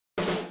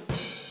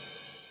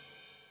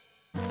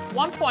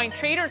one point,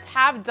 traders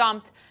have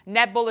dumped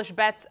net bullish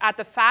bets at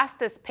the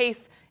fastest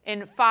pace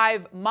in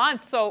 5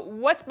 months. So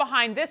what's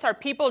behind this? Are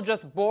people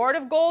just bored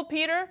of gold,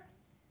 Peter?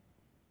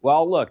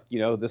 Well, look,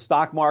 the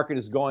stock market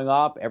is going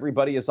up.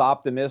 Everybody is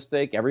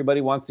optimistic. Everybody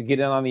wants to get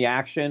in on the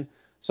action.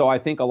 So I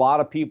think a lot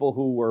of people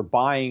who were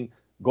buying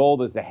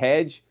gold as a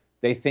hedge,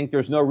 they think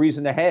there's no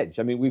reason to hedge.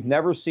 I mean, we've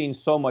never seen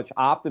so much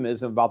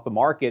optimism about the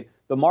market.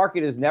 The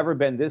market has never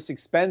been this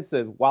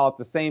expensive, while at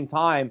the same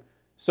time,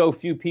 so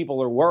few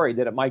people are worried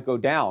that it might go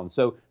down.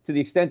 So to the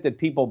extent that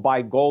people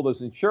buy gold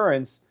as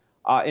insurance,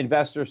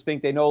 investors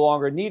think they no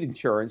longer need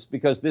insurance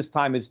because this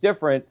time it's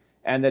different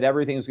and that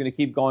everything's going to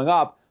keep going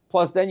up.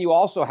 Plus, then you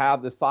also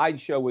have the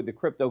sideshow with the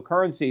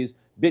cryptocurrencies.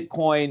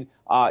 Bitcoin,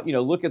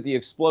 look at the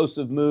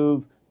explosive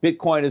move.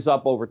 Bitcoin is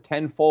up over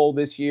tenfold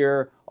this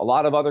year. A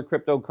lot of other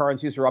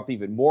cryptocurrencies are up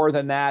even more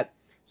than that.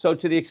 So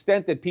to the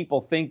extent that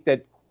people think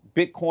that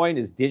Bitcoin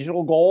is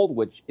digital gold,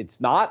 which it's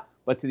not,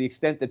 but to the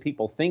extent that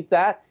people think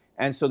that,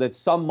 and so that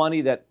some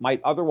money that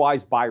might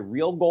otherwise buy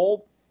real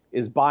gold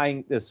is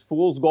buying this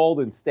fool's gold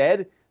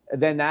instead,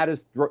 then that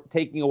is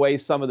taking away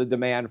some of the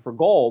demand for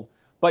gold.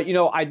 But,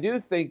 I do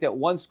think that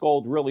once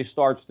gold really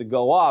starts to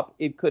go up,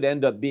 it could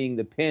end up being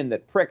the pin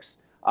that pricks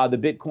the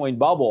Bitcoin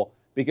bubble.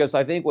 Because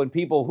I think when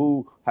people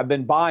who have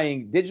been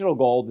buying digital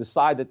gold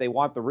decide that they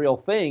want the real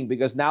thing,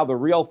 because now the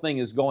real thing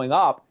is going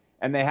up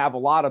and they have a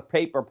lot of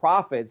paper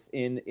profits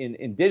in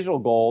digital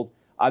gold,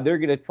 they're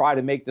going to try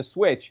to make the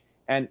switch.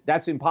 And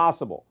that's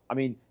impossible. I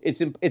mean,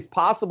 it's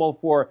possible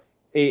for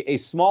a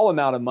small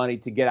amount of money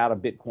to get out of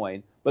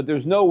Bitcoin, but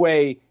there's no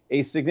way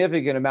a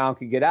significant amount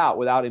could get out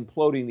without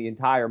imploding the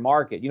entire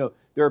market.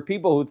 There are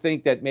people who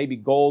think that maybe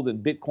gold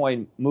and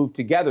Bitcoin move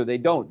together. They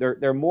don't.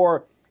 They're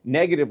more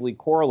negatively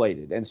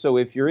correlated. And so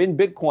if you're in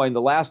Bitcoin,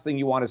 the last thing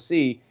you want to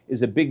see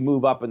is a big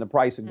move up in the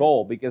price of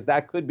gold, because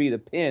that could be the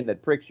pin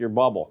that pricks your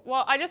bubble.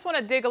 Well, I just want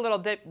to dig a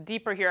little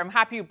deeper here. I'm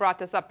happy you brought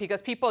this up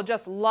because people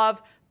just love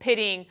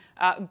pitting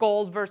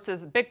gold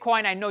versus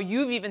Bitcoin. I know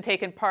you've even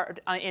taken part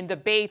in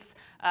debates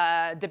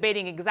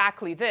debating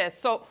exactly this.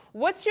 So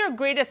what's your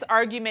greatest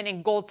argument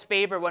in gold's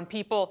favor when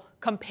people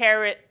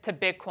compare it to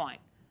Bitcoin?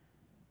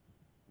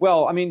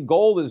 Well, I mean,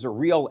 gold is a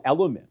real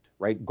element.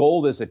 Right?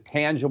 Gold is a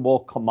tangible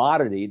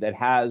commodity that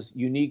has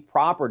unique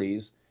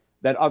properties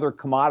that other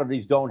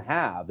commodities don't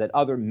have, that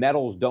other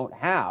metals don't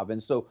have.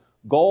 And so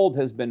gold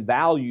has been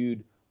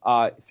valued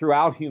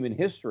throughout human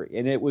history.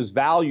 And it was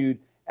valued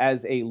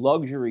as a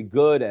luxury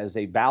good, as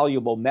a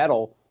valuable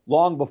metal,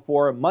 long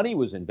before money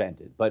was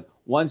invented. But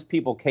once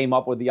people came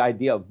up with the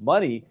idea of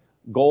money,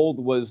 gold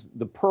was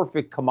the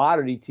perfect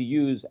commodity to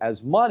use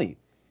as money.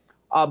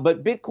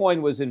 But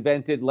Bitcoin was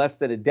invented less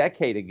than a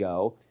decade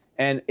ago.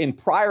 And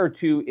prior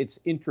to its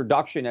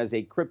introduction as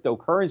a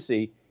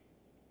cryptocurrency,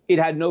 it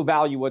had no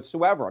value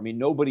whatsoever. I mean,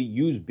 nobody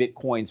used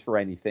Bitcoins for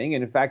anything.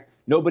 And in fact,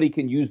 nobody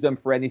can use them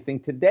for anything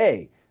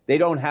today. They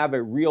don't have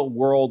a real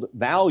world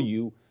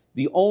value.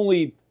 The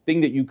only thing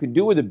that you can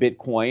do with a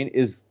Bitcoin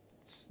is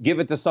give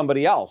it to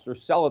somebody else or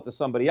sell it to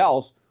somebody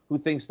else who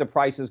thinks the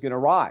price is going to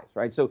rise,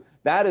 right? So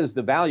that is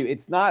the value.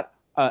 It's not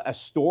a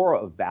store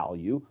of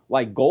value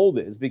like gold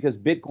is, because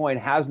Bitcoin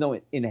has no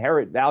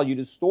inherent value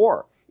to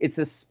store. It's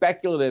a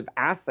speculative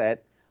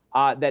asset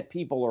that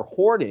people are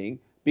hoarding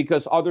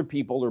because other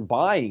people are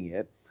buying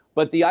it.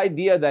 But the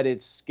idea that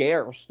it's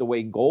scarce the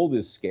way gold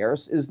is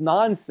scarce is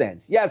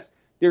nonsense. Yes,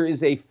 there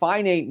is a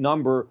finite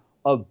number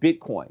of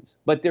Bitcoins,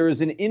 but there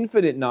is an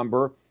infinite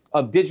number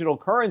of digital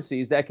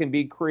currencies that can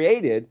be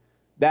created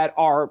that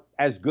are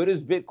as good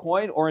as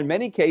Bitcoin, or in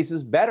many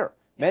cases better.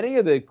 Many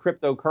of the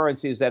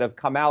cryptocurrencies that have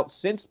come out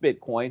since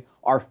Bitcoin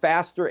are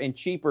faster and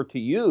cheaper to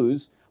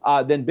use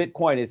than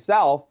Bitcoin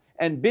itself.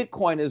 And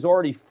Bitcoin is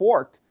already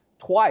forked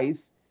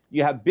twice.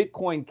 You have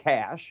Bitcoin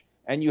Cash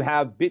and you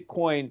have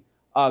Bitcoin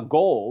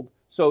Gold.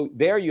 So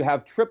there you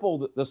have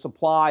tripled the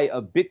supply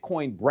of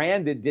Bitcoin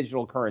branded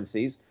digital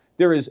currencies.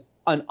 There is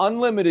an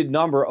unlimited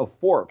number of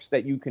forks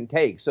that you can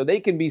take. So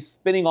they can be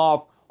spinning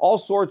off all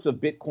sorts of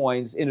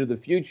Bitcoins into the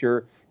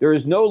future. There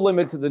is no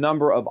limit to the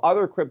number of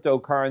other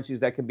cryptocurrencies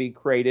that can be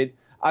created.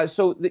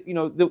 So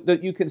that,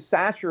 that you can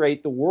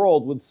saturate the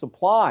world with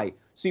supply.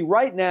 See,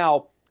 right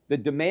now, the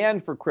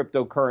demand for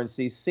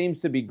cryptocurrencies seems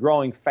to be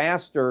growing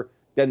faster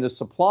than the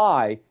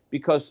supply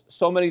because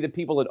so many of the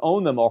people that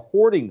own them are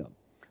hoarding them.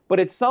 But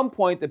at some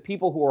point, the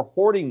people who are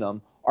hoarding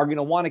them are going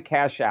to want to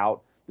cash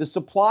out. The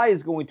supply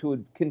is going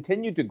to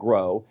continue to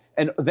grow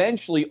and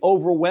eventually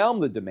overwhelm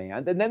the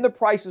demand, and then the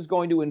price is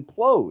going to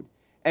implode.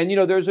 And,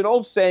 there's an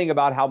old saying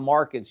about how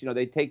markets,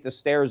 they take the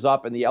stairs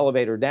up and the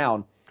elevator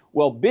down.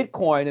 Well,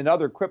 Bitcoin and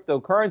other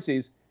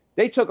cryptocurrencies,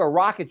 they took a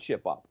rocket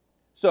ship up.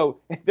 So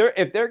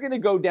if they're going to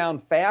go down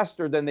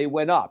faster than they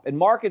went up, and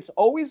markets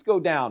always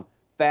go down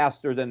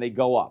faster than they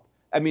go up.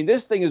 I mean,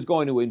 this thing is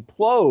going to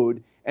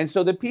implode. And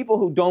so the people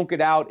who don't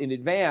get out in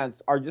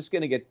advance are just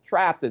going to get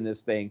trapped in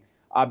this thing.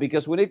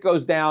 because when it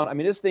goes down, I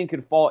mean, this thing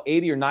could fall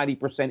 80 or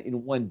 90%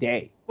 in one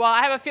day. Well,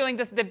 I have a feeling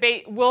this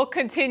debate will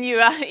continue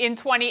in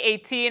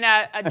 2018.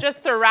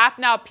 Just to wrap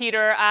now,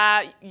 Peter,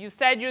 you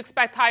said you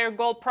expect higher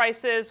gold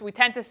prices. We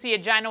tend to see a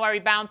January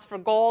bounce for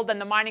gold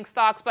and the mining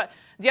stocks. But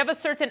do you have a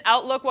certain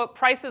outlook, what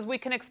prices we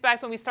can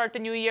expect when we start the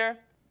new year?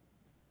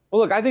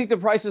 Well, look, I think the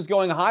price is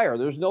going higher.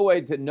 There's no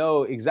way to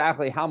know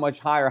exactly how much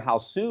higher, how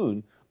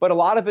soon. But a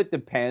lot of it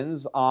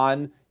depends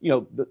on,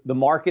 the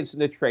markets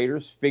and the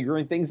traders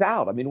figuring things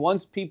out. I mean,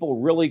 once people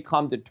really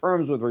come to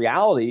terms with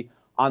reality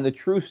on the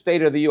true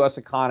state of the U.S.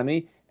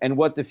 economy and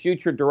what the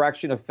future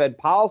direction of Fed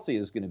policy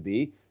is going to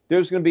be,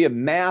 there's going to be a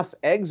mass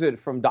exit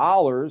from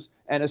dollars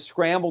and a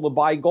scramble to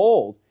buy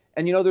gold.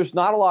 And, there's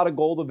not a lot of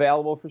gold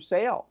available for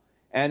sale.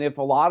 And if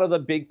a lot of the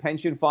big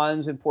pension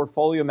funds and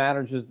portfolio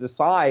managers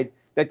decide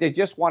that they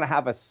just want to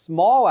have a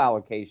small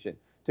allocation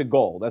to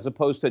gold as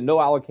opposed to no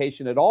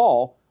allocation at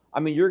all, I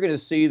mean, you're going to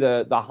see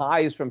the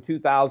highs from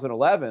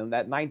 2011,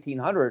 that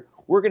 1900.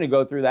 We're going to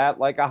go through that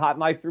like a hot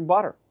knife through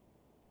butter.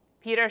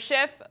 Peter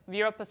Schiff,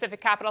 Bureau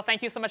Pacific Capital,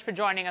 thank you so much for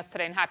joining us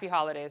today, and happy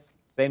holidays.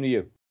 Same to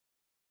you.